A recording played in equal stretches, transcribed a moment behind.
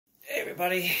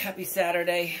everybody. Happy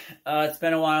Saturday. It's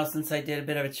been a while since I did a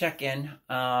bit of a check-in.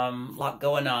 Lot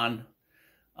going on.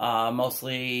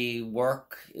 Mostly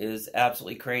work is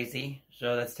absolutely crazy,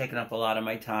 so that's taken up a lot of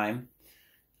my time.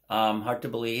 Hard to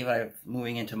believe I'm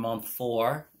moving into month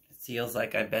 4. It feels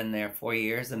like I've been there 4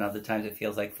 years, and other times it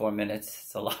feels like 4 minutes.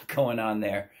 It's a lot going on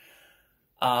there.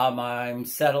 I'm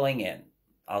settling in.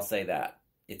 I'll say that.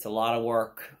 It's a lot of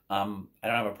work. I don't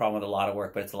have a problem with a lot of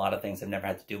work, but it's a lot of things I've never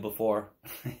had to do before.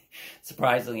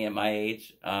 Surprisingly, at my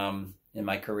age, in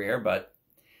my career, but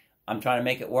I'm trying to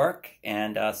make it work,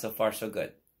 and so far so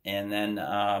good. And then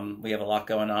we have a lot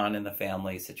going on in the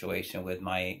family situation with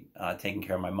my taking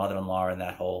care of my mother-in-law, and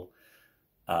that whole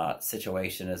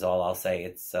situation is all I'll say.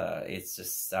 It's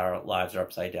just our lives are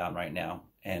upside down right now,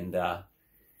 and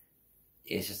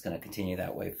it's just going to continue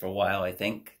that way for a while, I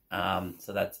think.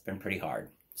 So that's been pretty hard.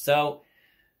 So,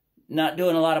 not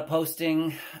doing a lot of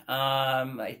posting.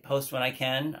 I post when I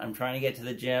can. I'm trying to get to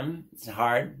the gym. It's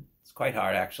hard. It's quite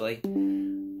hard, actually.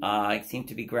 I seem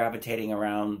to be gravitating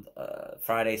around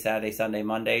Friday, Saturday, Sunday,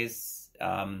 Mondays.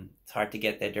 It's hard to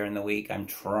get there during the week. I'm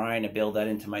trying to build that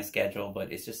into my schedule,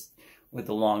 but it's just with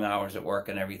the long hours at work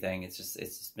and everything, it's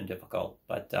just been difficult.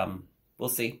 But we'll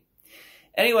see.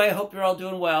 Anyway, I hope you're all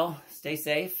doing well. Stay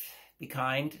safe. Be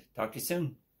kind. Talk to you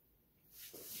soon.